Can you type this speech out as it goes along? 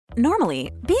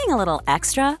Normally, being a little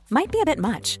extra might be a bit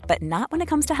much, but not when it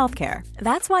comes to healthcare.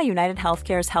 That's why United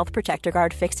Healthcare's Health Protector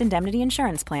Guard fixed indemnity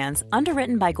insurance plans,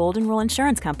 underwritten by Golden Rule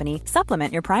Insurance Company,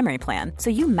 supplement your primary plan so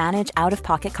you manage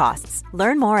out-of-pocket costs.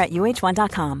 Learn more at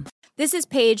uh1.com. This is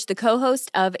Paige, the co-host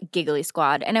of Giggly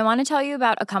Squad, and I want to tell you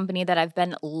about a company that I've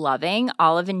been loving,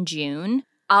 Olive & June.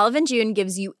 Olive & June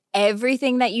gives you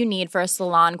everything that you need for a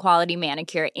salon-quality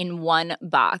manicure in one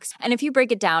box. And if you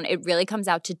break it down, it really comes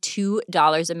out to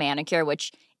 $2 a manicure,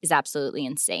 which is absolutely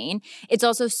insane. It's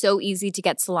also so easy to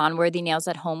get salon-worthy nails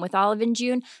at home with Olive &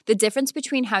 June. The difference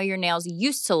between how your nails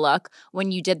used to look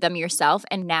when you did them yourself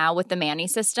and now with the Mani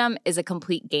system is a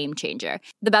complete game changer.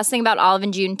 The best thing about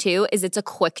Olive & June, too, is it's a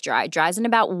quick dry. Dries in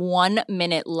about 1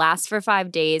 minute, lasts for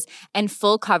 5 days, and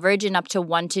full coverage in up to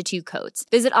 1 to 2 coats.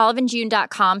 Visit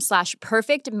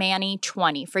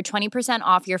oliveandjune.com/perfectmani20 for 20%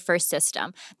 off your first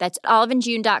system. That's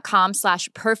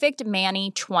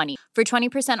oliveandjune.com/perfectmani20 for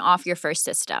 20% off your first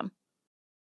system.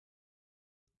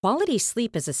 Quality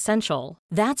sleep is essential.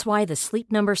 That's why the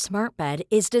Sleep Number Smart Bed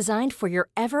is designed for your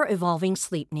ever-evolving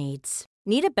sleep needs.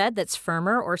 Need a bed that's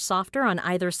firmer or softer on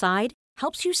either side?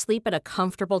 Helps you sleep at a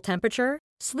comfortable temperature?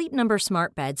 Sleep Number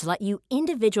Smart Beds let you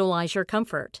individualize your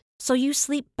comfort, so you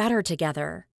sleep better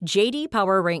together. J.D.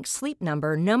 Power ranks Sleep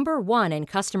Number #1 in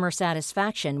customer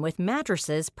satisfaction with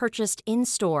mattresses purchased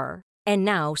in-store. And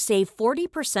now, save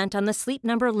 40% on the Sleep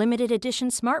Number Limited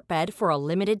Edition Smart Bed for a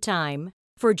limited time.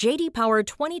 For J.D. Power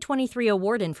 2023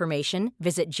 award information,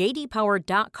 visit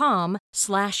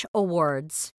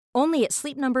jdpower.com/awards. Only at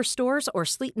Sleep Number stores or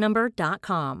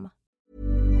sleepnumber.com.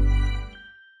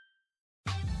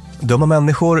 Dumma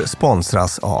människor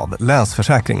sponsras av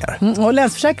Länsförsäkringar. Och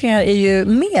Länsförsäkringar är ju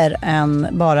mer än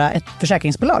bara ett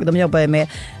försäkringsbolag. De jobbar ju med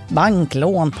bank,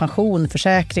 lån, pension,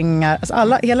 försäkringar,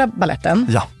 alltså hela balletten.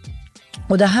 Ja.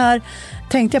 Och det här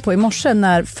tänkte jag på i morse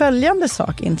när följande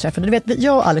sak inträffade. Du vet,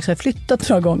 jag och Alex har flyttat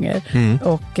några gånger.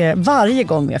 Och varje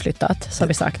gång vi har flyttat så har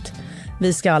vi sagt,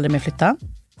 vi ska aldrig mer flytta.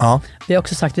 Ja. Vi har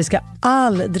också sagt, vi ska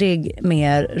aldrig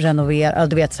mer renovera.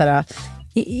 Du vet, såhär,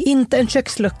 inte en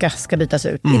kökslucka ska bytas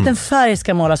ut. Inte en färg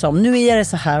ska målas om. Nu är det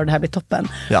så här och det här blir toppen.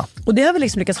 Ja. Och det har vi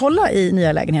liksom lyckats hålla i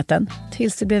nya lägenheten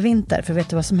tills det blev vinter. För vet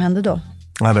du vad som hände då?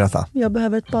 Jag berätta. Jag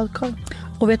behöver ett badkar.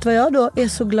 Och vet du vad jag då är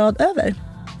så glad över?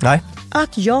 Nej.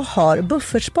 Att jag har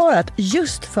buffertsparat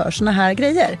just för såna här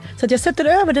grejer. Så att jag sätter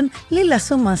över den lilla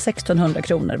summan 1600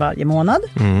 kronor varje månad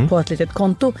på ett litet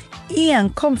konto.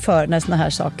 Enkom för när såna här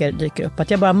saker dyker upp.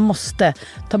 Att jag bara måste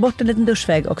ta bort en liten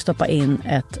duschvägg och stoppa in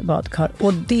ett badkar.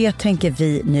 Och det tänker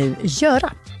vi nu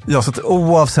göra. Ja, så att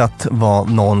oavsett vad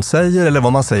någon säger eller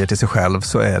vad man säger till sig själv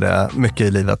så är det mycket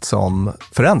i livet som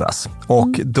förändras.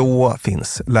 Och då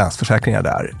finns Länsförsäkringar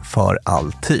där för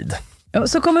alltid.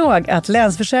 Så kom ihåg att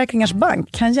Länsförsäkringars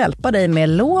bank kan hjälpa dig med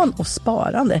lån och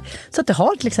sparande så att du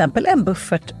har till exempel en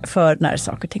buffert för när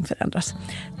saker och ting förändras.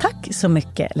 Tack så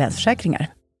mycket Länsförsäkringar.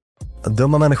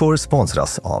 Dumma människor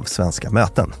sponsras av Svenska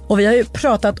Möten. Och vi har ju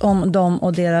pratat om dem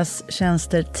och deras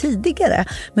tjänster tidigare.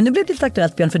 Men nu blir det lite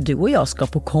aktuellt, Björn, för du och jag ska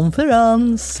på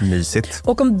konferens. Mysigt.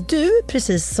 Och om du,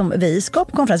 precis som vi, ska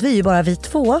på konferens, vi är ju bara vi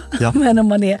två. Ja. Men om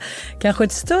man är kanske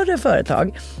ett större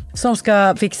företag som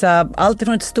ska fixa allt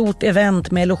ifrån ett stort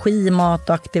event med logi, mat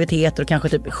och aktiviteter och kanske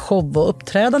typ show och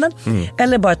uppträdanden.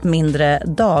 Eller bara ett mindre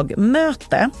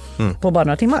dagmöte på bara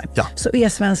några timmar. Ja. Så är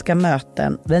Svenska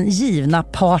Möten den givna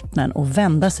partnern att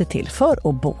vända sig till för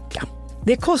att boka.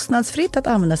 Det är kostnadsfritt att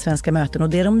använda Svenska Möten och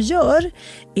det de gör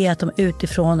är att de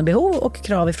utifrån behov och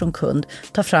krav ifrån kund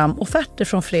tar fram offerter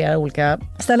från flera olika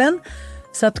ställen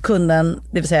så att kunden,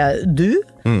 det vill säga du,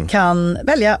 kan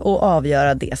välja och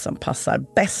avgöra det som passar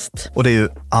bäst. Och det är ju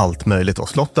allt möjligt då.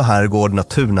 Slott och herrgård,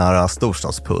 naturnära,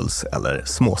 storstadspuls eller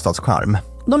småstadscharm.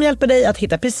 De hjälper dig att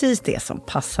hitta precis det som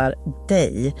passar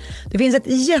dig. Det finns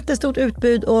ett jättestort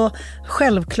utbud och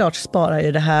självklart sparar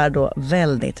ju det här då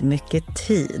väldigt mycket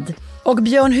tid. Och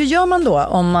Björn, hur gör man då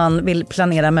om man vill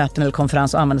planera möten eller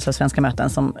konferens och använda sig av Svenska Möten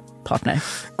som partner?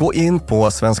 Gå in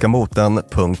på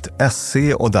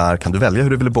svenskamoten.se och där kan du välja hur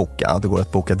du vill boka. Det går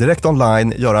att boka direkt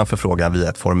online, göra en förfrågan via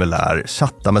ett formulär,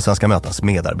 chatta med Svenska Mötens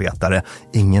medarbetare,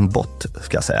 ingen bot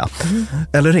ska jag säga,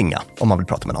 eller ringa om man vill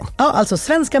prata med någon. Ja, alltså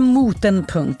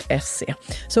svenskamoten.se.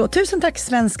 Så tusen tack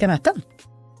Svenska Möten.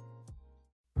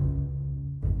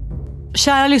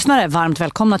 Kära lyssnare, varmt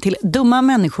välkomna till Dumma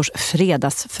människors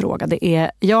fredagsfråga. Det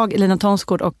är jag, Lina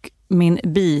Thomsgård och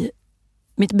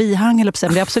mitt bihang eller på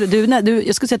det är absolut du,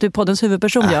 jag skulle säga att du är poddens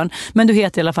huvudperson, Björn, men du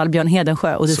heter i alla fall Björn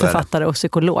Hedensjö och du är författare och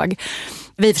psykolog.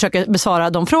 Vi försöker besvara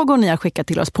de frågor ni har skickat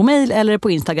till oss på mejl eller på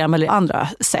Instagram eller andra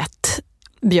sätt.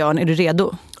 Björn, är du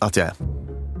redo? Att jag är.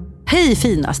 Hej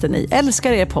finaste ni,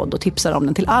 älskar er podd och tipsar om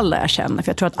den till alla jag känner, för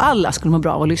jag tror att alla skulle må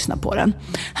bra av att lyssna på den.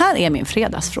 Här är min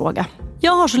fredagsfråga.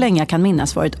 Jag har så länge jag kan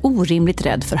minnas varit orimligt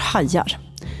rädd för hajar.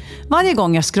 Varje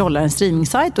gång jag scrollar en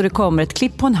streamingsajt och det kommer ett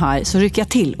klipp på en haj så rycker jag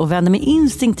till och vänder mig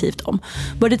instinktivt om.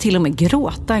 Började till och med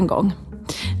gråta en gång.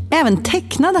 Även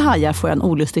tecknade hajar får jag en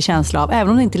olustig känsla av, även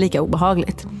om det inte är lika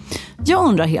obehagligt. Jag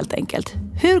undrar helt enkelt,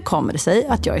 hur kommer det sig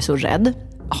att jag är så rädd,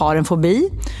 har en fobi,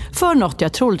 för något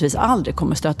jag troligtvis aldrig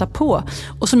kommer stöta på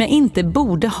och som jag inte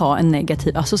borde ha en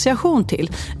negativ association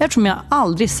till, eftersom jag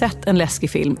aldrig sett en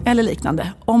läskig film eller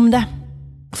liknande om det.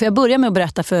 För jag börjar med att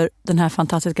berätta för den här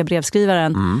fantastiska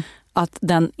brevskrivaren att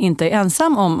den inte är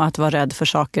ensam om att vara rädd för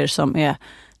saker som är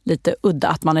lite udda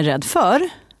att man är rädd för.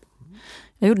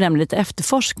 Jag gjorde nämligen lite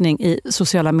efterforskning i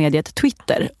sociala mediet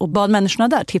Twitter och bad människorna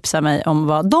där tipsa mig om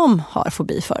vad de har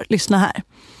fobi för. Lyssna här.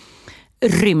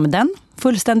 Rymden,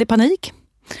 fullständig panik.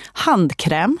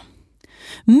 Handkräm.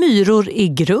 Myror i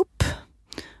grupp.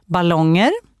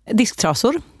 Ballonger.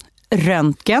 Disktrasor.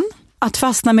 Röntgen. Att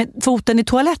fastna med foten i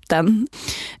toaletten.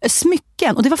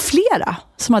 Smycken, och det var flera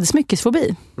som hade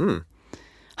smyckesfobi.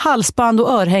 Halsband och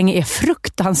örhänge är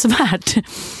fruktansvärt.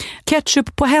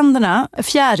 Ketchup på händerna,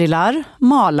 fjärilar,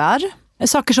 malar.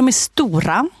 Saker som är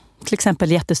stora, till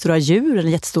exempel jättestora djur,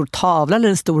 en jättestor tavla eller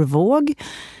en stor våg.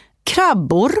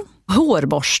 Krabbor,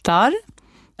 hårborstar,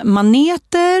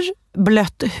 maneter,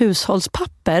 blött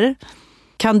hushållspapper.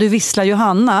 Kan du vissla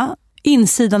Johanna?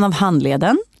 Insidan av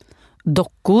handleden.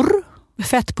 Dockor,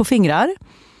 fett på fingrar.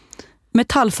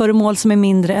 Metallföremål som är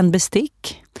mindre än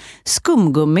bestick.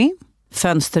 Skumgummi.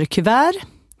 Fönsterkuvert,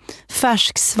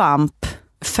 färsk svamp,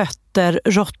 fötter,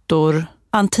 råttor,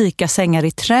 antika sängar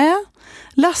i trä,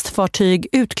 lastfartyg,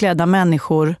 utklädda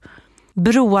människor,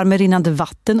 broar med rinnande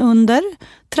vatten under,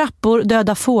 trappor,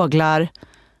 döda fåglar,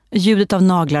 ljudet av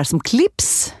naglar som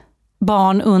klipps,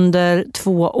 barn under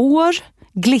 2 år,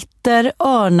 glitter,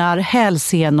 örnar,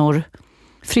 hälsenor,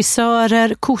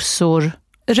 frisörer, kossor,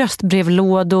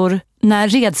 röstbrevlådor, när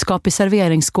redskap i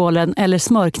serveringsskålen eller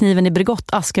smörkniven i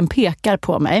Bregottasken pekar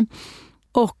på mig.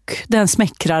 Och den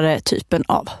smäckrare typen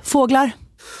av fåglar.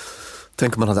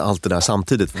 Tänk om man hade allt det där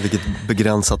samtidigt. Vilket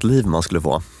begränsat liv man skulle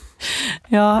få.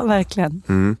 Ja, verkligen.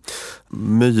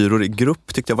 Myror i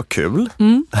grupp tyckte jag var kul.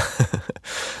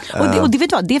 Och det vet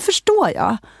du vad, det förstår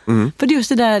jag. För det är just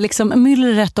det där liksom,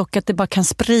 myllret och att det bara kan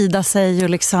sprida sig och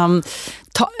liksom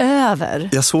ta över.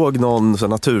 Jag såg någon sån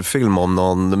naturfilm om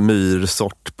någon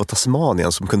myrsort på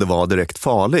Tasmanien som kunde vara direkt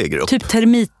farlig i grupp. Typ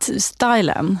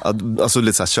termitstylen. Alltså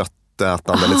lite så här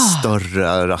köttätande, lite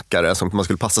större rackare som man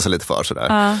skulle passa sig lite för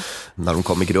sådär. När de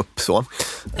kom i grupp så.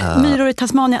 Myror i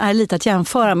Tasmanien är lite att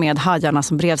jämföra med hajarna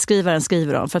som brevskrivaren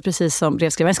skriver om. För att precis som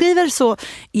brevskrivaren skriver så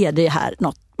är det här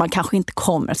något man kanske inte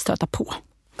kommer att stöta på.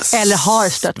 Eller har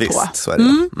stött på. Visst, så är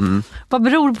det. Vad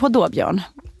beror det på då, Björn?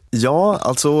 Ja,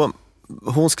 alltså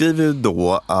hon skriver ju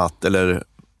då att, eller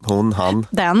hon, han.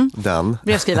 Den.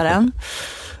 Brevskrivaren.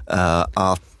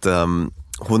 Att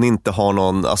hon inte har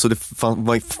någon, alltså det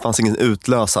fanns ingen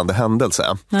utlösande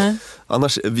händelse. Nej.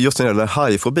 Annars, just när det gäller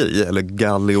hajfobi eller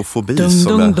galleofobi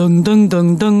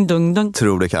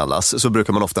tror det kallas, så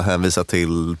brukar man ofta hänvisa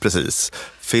till precis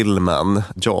filmen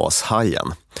Jaws, hajen,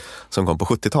 som kom på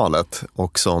 70-talet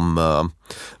och som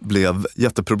blev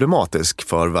jätteproblematisk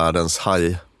för världens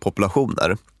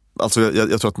hajpopulationer. Alltså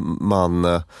jag tror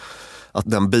att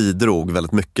den bidrog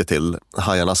väldigt mycket till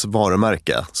hajarnas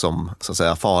varumärke som så att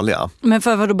säga farliga. Men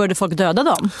för vad började folk döda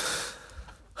dem?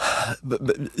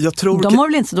 Jag tror de har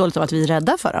väl inte så dåligt av att vi är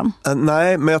rädda för dem?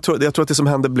 Nej, men jag tror att det som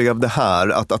hände blev det här,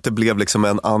 att det blev liksom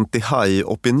en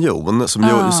anti-haj-opinion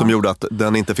som gjorde att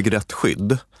den inte fick rätt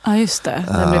skydd. Ja, just det.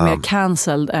 Den blev mer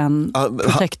cancelled än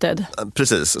protected.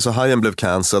 Precis, så hajen blev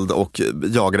cancelled och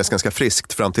jagades ganska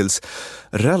friskt fram tills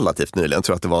relativt nyligen. Jag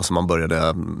tror att det var som man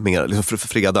började mer liksom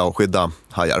freda och skydda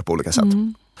hajar på olika sätt.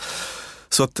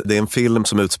 Så att det är en film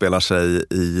som utspelar sig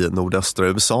i nordöstra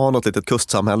USA, något litet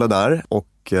kustsamhälle där. Och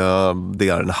det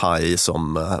är en haj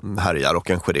som härjar och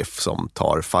en sheriff som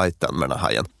tar fighten med den här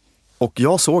hajen. Och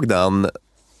jag såg den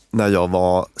när jag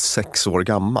var 6 år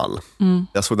gammal.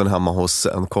 Jag såg den hemma hos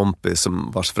en kompis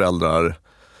vars föräldrar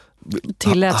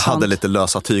hade lite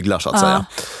lösa tyglar så att säga.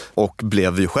 Och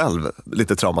blev ju själv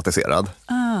lite traumatiserad.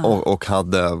 Och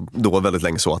hade då väldigt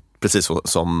länge så att, precis så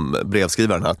som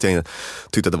brevskrivaren, att jag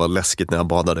tyckte att det var läskigt när jag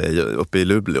badade uppe i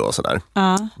Luleå och sådär.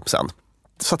 Sen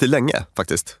satt i länge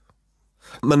faktiskt.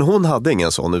 Men hon hade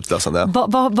ingen sån utlösande.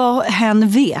 Vad hen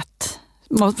vet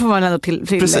Måste man ändå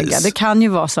tillägga. Det kan ju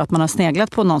vara så att man har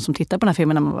sneglat på någon som tittar på den här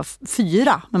filmen när man var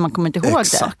 4, men man kommer inte ihåg det.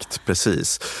 Exakt,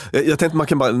 precis. Jag tänkte man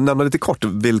kan bara nämna lite kort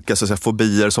vilka så att säga,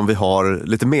 fobier som vi har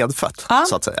lite medfött,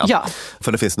 så att säga. Ja.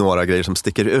 För det finns några grejer som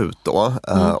sticker ut då,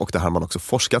 och det här har man också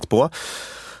forskat på.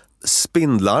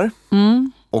 Spindlar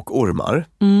och ormar,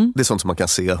 det är sånt som man kan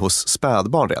se hos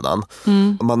spädbarn redan.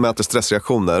 Man mäter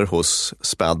stressreaktioner hos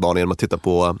spädbarn genom att titta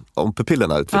på om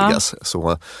pupillerna utvidgas,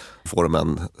 så får de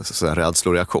en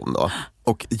rädsloreaktion då.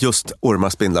 Och just ormar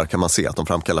och spindlar kan man se att de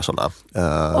framkallar sådana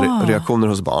reaktioner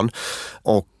hos barn.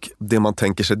 Och det man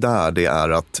tänker sig där, det är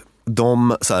att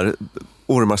de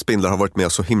ormar och spindlar har varit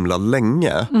med så himla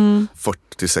länge,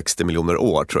 40-60 miljoner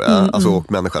år tror jag. Alltså,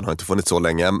 och människan har inte funnits så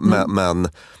länge, men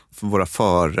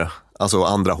alltså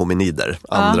andra hominider,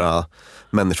 andra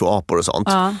människoapor och sånt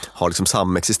har liksom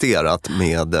samexisterat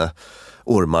med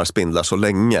ormar, spindlar så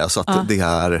länge, så att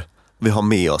vi har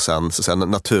med oss en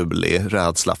naturlig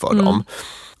rädsla för dem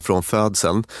från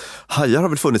födseln. Hajar har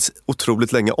väl funnits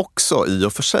otroligt länge också i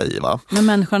och för sig, va? Men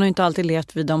människan har inte alltid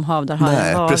levt vid de hav där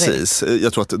hajar har varit. Precis.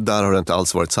 Jag tror att där har det inte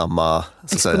alls varit samma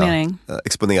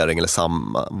exponering eller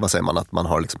samma, vad säger man, att man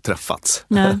har liksom träffats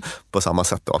på samma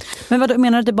sätt då. Men vad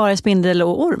menar du att det bara är spindel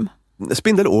och orm?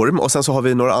 Spindel, orm, och sen så har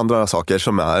vi några andra saker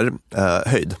som är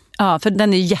höjd. Ja, för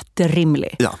den är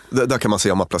jätterimlig. Ja, där kan man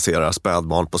se om man placerar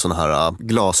spädbarn på såna här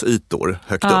glasytor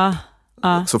högt upp.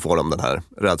 Så får de den här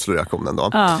rädsloreaktionen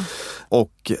då.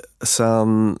 Och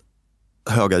sen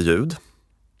höga ljud.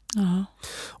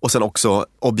 Och sen också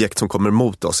objekt som kommer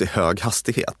mot oss i hög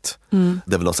hastighet.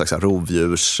 Det är väl någon slags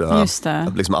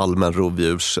liksom allmän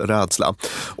rovdjursrädsla.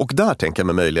 Och där tänker jag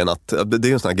mig möjligen att det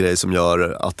är en sån här grej som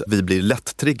gör att vi blir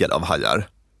lätt triggade av hajar.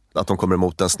 Att de kommer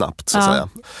emot en snabbt, så att säga.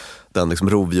 Den liksom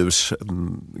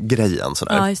rovdjursgrejen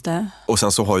sådär. Ja, just det. Och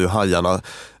sen så har ju hajarna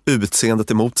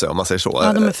utseendet emot sig, om man säger så.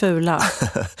 Ja, de är fula.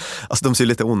 Alltså de ser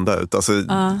lite onda ut. Alltså,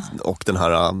 och den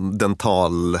här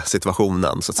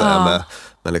dentalsituationen, så att säga,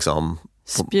 med liksom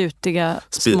spjutiga,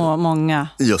 små, många.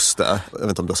 Just det. Jag vet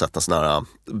inte om du har sett en sån här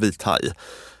vithaj.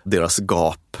 Deras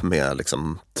gap med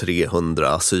liksom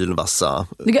 300 sylvassa.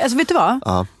 Alltså vet du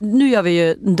vad? Nu gör vi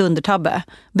ju en dundertabbe.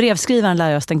 Brevskrivaren lär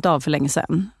jag ha stängt av för länge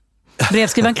sedan.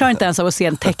 Brevskrivaren klarar inte ens av att se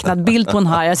en tecknad bild på en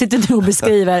haj. Jag sitter nu och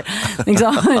beskriver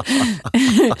liksom,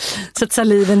 så att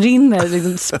saliven rinner,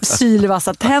 liksom,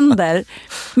 sylvassa tänder.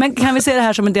 Men kan vi se det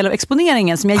här som en del av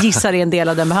exponeringen, som jag gissar är en del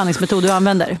av den behandlingsmetod du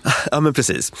använder? Ja, men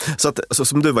precis. Så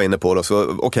som du var inne på då,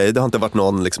 så okej, det har inte varit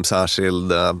någon liksom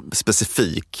särskild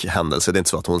specifik händelse. Det är inte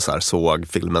så att hon så här såg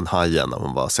filmen Hajen när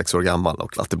hon var 6 år gammal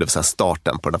och att det blev så här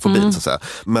starten på den här fobin, så att säga.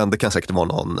 Men det kan säkert vara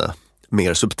någon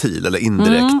mer subtil eller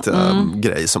indirekt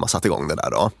grej som har satt igång det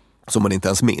där då, som man inte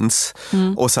ens minns.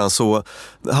 Och sen så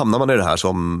hamnar man i det här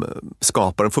som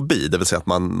skapar en fobi, det vill säga att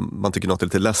man tycker något är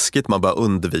lite läskigt, man börjar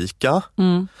undvika.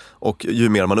 Och ju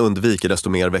mer man undviker, desto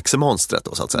mer växer monstret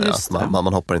då, så att säga.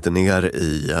 Man hoppar inte ner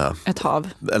i ett hav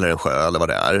eller en sjö eller vad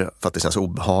det är, för att det känns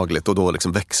obehagligt, och då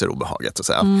liksom växer obehaget, så att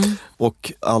säga.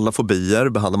 Och alla fobier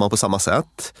behandlar man på samma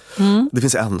sätt. Det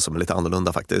finns en som är lite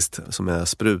annorlunda faktiskt, som är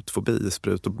sprutfobi,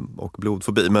 sprut- och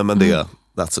blodfobi, men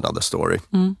that's another story.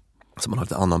 Som man har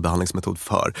lite annan behandlingsmetod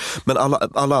för. Men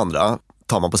alla andra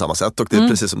tar man på samma sätt, och det är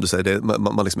precis som du säger,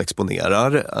 man liksom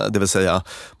exponerar, det vill säga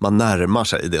man närmar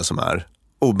sig det som är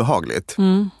obehagligt.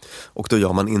 Och då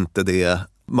gör man inte det,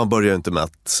 man börjar inte med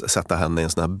att sätta henne i en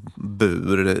sån här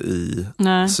bur i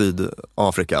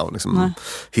Sydafrika och liksom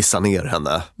hissa ner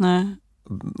henne.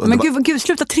 Men gud,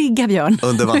 sluta trigga, Björn.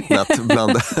 Under vattnet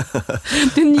bland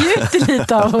du njuter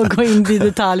lite av att gå in i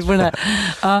detalj på den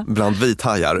här. Bland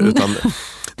vithajar, utan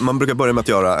man brukar börja med att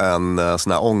göra en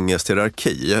sån här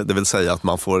ångesthierarki, det vill säga att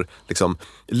man får liksom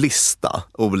lista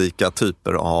olika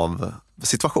typer av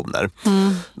situationer.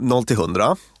 0 till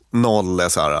 100. 0 är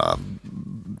så här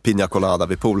piña colada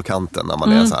vid poolkanten när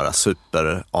man är så här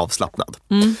superavslappnad.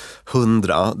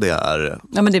 100, det är...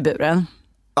 Ja, men det är buren.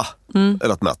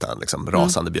 Eller att möta en liksom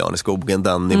rasande björn i skogen,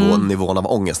 den nivån av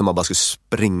ångest när man bara ska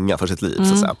springa för sitt liv,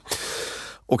 så att säga.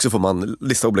 Och så får man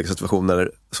lista olika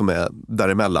situationer som är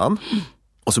däremellan.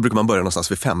 Och så brukar man börja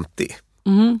någonstans vid 50.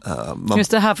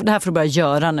 Just det här får du börja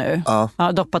göra nu.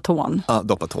 Doppa tån.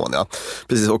 Doppa tån, ja.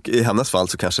 Precis, och i hennes fall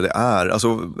så kanske det är,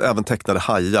 alltså även tecknade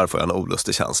hajar får jag en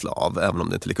olustig känsla av, även om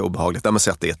det inte är lika obehagligt. Men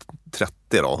säg att det är 30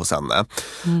 då hos henne.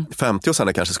 50 hos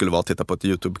henne kanske skulle vara att titta på ett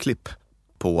YouTube-klipp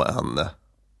på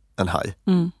en haj.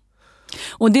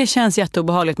 Och det känns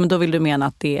jätteobehagligt, men då vill du mena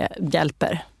att det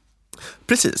hjälper?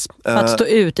 Precis. Att stå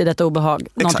ut i detta obehag.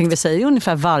 Någonting vi säger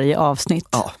ungefär varje avsnitt.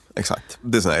 Ja, exakt.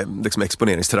 Det är sån här, liksom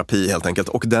exponeringsterapi helt enkelt.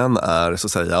 Och den är, så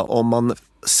att säga, om man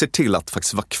ser till att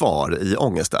faktiskt vara kvar i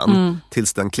ångesten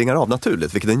tills den klingar av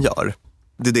naturligt, vilket den gör.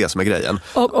 Det är det som är grejen.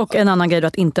 Och en annan grej då,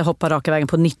 att inte hoppa raka vägen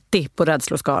på 90 på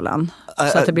rädsloskalan.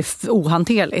 Så att det blir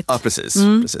ohanterligt. Ja, precis.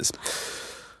 Precis.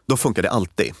 Då funkar det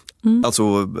alltid. Alltså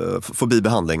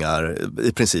fobibehandling är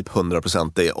i princip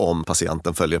 100% om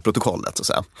patienten följer protokollet. Så att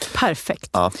säga. Perfekt.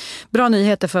 Ja. Bra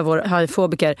nyheter för vår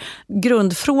hajfobiker.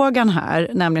 Grundfrågan här,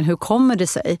 nämligen hur kommer det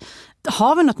sig?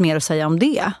 Har vi något mer att säga om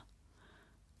det?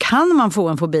 Kan man få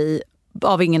en fobi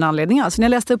av ingen anledning alls? När jag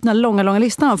läste upp den här långa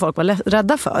listan av folk var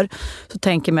rädda för, så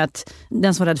tänker jag att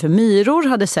den som var rädd för myror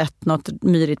hade sett något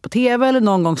myrigt på tv eller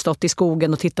någon gång stått i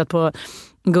skogen och tittat på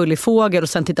en gullig fågel och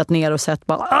sen tittat ner och sett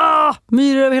bara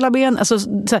myror över hela ben. Alltså,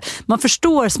 man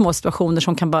förstår små situationer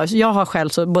som kan bara... Jag har själv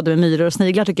så både med myror och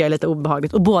sniglar tycker jag är lite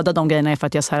obehagligt. Och båda de grejerna är för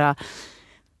att jag så här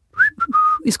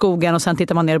i skogen och sen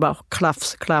tittar man ner och bara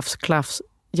klafs.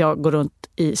 Jag går runt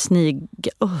i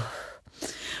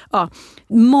Ja,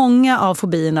 många av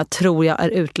fobierna tror jag är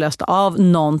utlösta av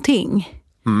någonting.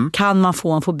 Kan man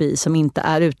få en fobi som inte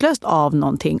är utlöst av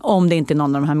någonting om det inte är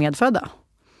någon av de här medfödda?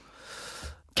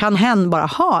 Kan hen bara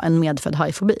ha en medfödd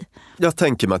hajfobi? Jag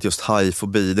tänker mig att just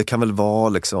hajfobi, det kan väl vara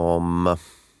liksom...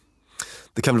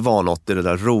 Det kan väl vara något i det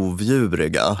där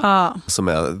rovdjuriga som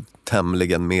är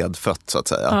tämligen medfött så att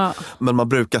säga. Men man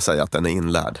brukar säga att den är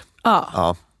inlärd.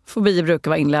 Ja. Fobier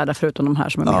brukar vara inlärda förutom de här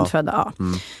som är medfödda. Ja.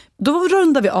 Då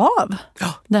rundar vi av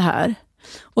det här.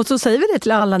 Och så säger vi det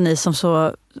till alla ni som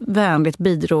så vänligt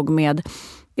bidrog med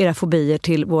era fobier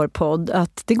till vår podd.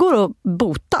 Att det går att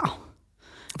bota.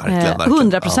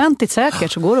 Verkligen. 100%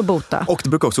 säkert så går det att bota. Och det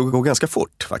brukar också gå ganska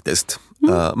fort faktiskt.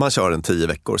 Man kör en 10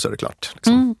 veckor så är det klart.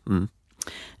 Liksom.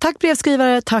 Tack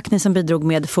brevskrivare, tack ni som bidrog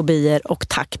med fobier och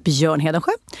tack Björn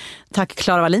Hedensjö. Tack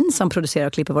Clara Wallin som producerar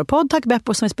och klipper vår podd. Tack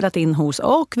Beppo som vi spelat in hos.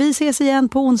 Och vi ses igen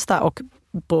på onsdag och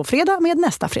på fredag med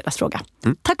nästa fredagsfråga.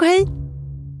 Tack och hej!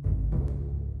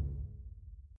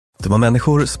 De här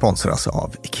människor sponsras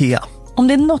av IKEA. Om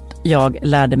det är något jag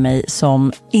lärde mig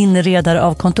som inredare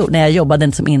av kontor, när jag jobbade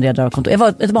inte som inredare av kontor, jag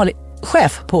var ett vanligt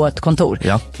chef på ett kontor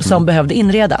som behövde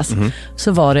inredas,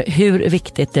 så var det hur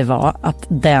viktigt det var att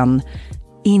den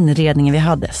inredningen vi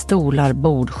hade, stolar,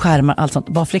 bord, skärmar, allt sånt,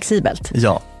 var flexibelt.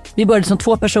 Ja. Vi började som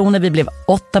 2 personer, vi blev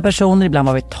 8 personer, ibland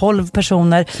var vi 12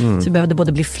 personer. Så vi behövde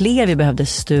både bli fler, vi behövde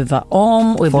stuva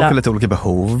om. Och folk har lite olika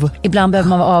behov. Ibland behöver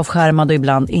man vara avskärmad och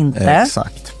ibland inte.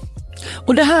 Exakt.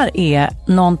 Och det här är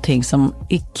någonting som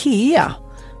IKEA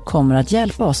kommer att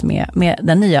hjälpa oss med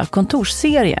den nya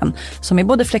kontorsserien som är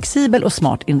både flexibel och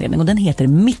smart inredning, och den heter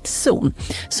Mittzon.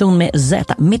 Zon med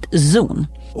Z, Mittzon.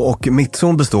 Och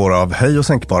Mittzon består av höj- och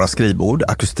sänkbara skrivbord,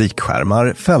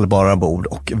 akustikskärmar, fällbara bord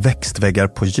och växtväggar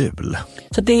på hjul.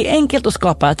 Så det är enkelt att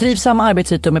skapa trivsamma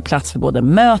arbetsytor med plats för både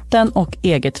möten och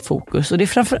eget fokus. Och det är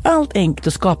framförallt enkelt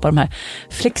att skapa de här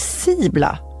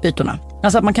flexibla ytorna.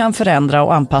 Alltså att man kan förändra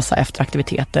och anpassa efter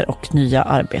aktiviteter och nya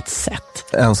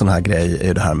arbetssätt. En sån här grej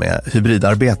är det här med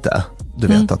hybridarbete. Du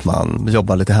vet att man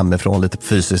jobbar lite hemifrån, lite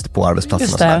fysiskt på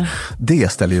arbetsplatsen.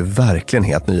 Det ställer ju verkligen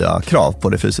helt nya krav på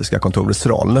det fysiska kontorets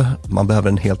roll. Man behöver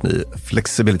en helt ny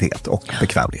flexibilitet och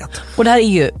bekvämlighet. Och det här är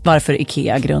ju varför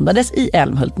IKEA grundades i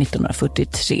Älmhult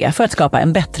 1943. För att skapa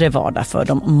en bättre vardag för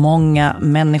de många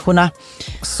människorna.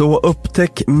 Så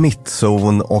upptäck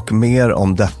Mittzon och mer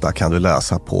om detta kan du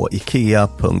läsa på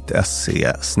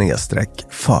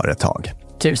ikea.se/företag.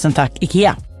 Tusen tack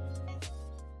IKEA!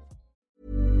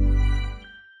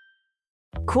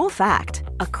 Cool fact,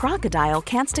 a crocodile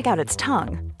can't stick out its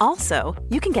tongue. Also,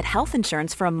 you can get health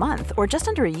insurance for a month or just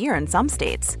under a year in some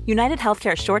states. United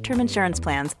Healthcare short-term insurance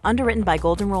plans, underwritten by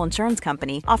Golden Rule Insurance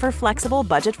Company, offer flexible,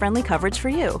 budget-friendly coverage for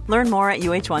you. Learn more at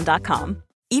uh1.com.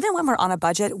 Even when we're on a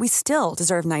budget, we still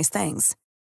deserve nice things.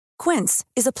 Quince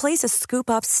is a place to scoop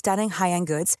up stunning high-end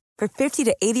goods for 50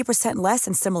 to 80% less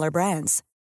than similar brands.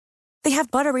 They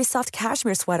have buttery soft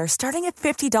cashmere sweaters starting at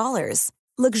 $50,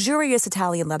 luxurious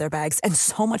Italian leather bags, and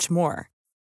so much more.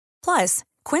 Plus,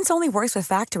 Quince only works with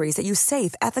factories that use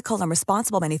safe, ethical, and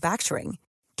responsible manufacturing.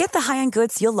 Get the high-end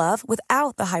goods you'll love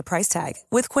without the high price tag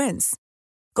with Quince.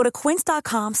 Go to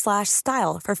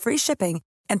quince.com/style for free shipping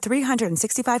and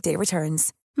 365-day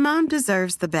returns. Mom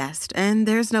deserves the best, and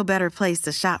there's no better place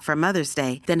to shop for Mother's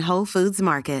Day than Whole Foods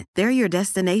Market. They're your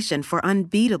destination for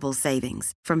unbeatable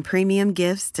savings, from premium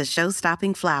gifts to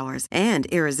show-stopping flowers and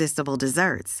irresistible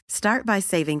desserts. Start by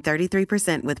saving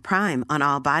 33% with Prime on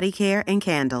all body care and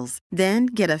candles. Then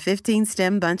get a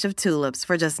 15-stem bunch of tulips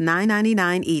for just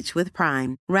 $9.99 each with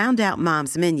Prime. Round out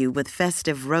Mom's menu with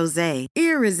festive rosé,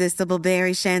 irresistible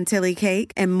berry chantilly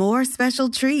cake, and more special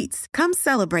treats. Come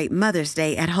celebrate Mother's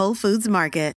Day at Whole Foods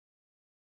Market.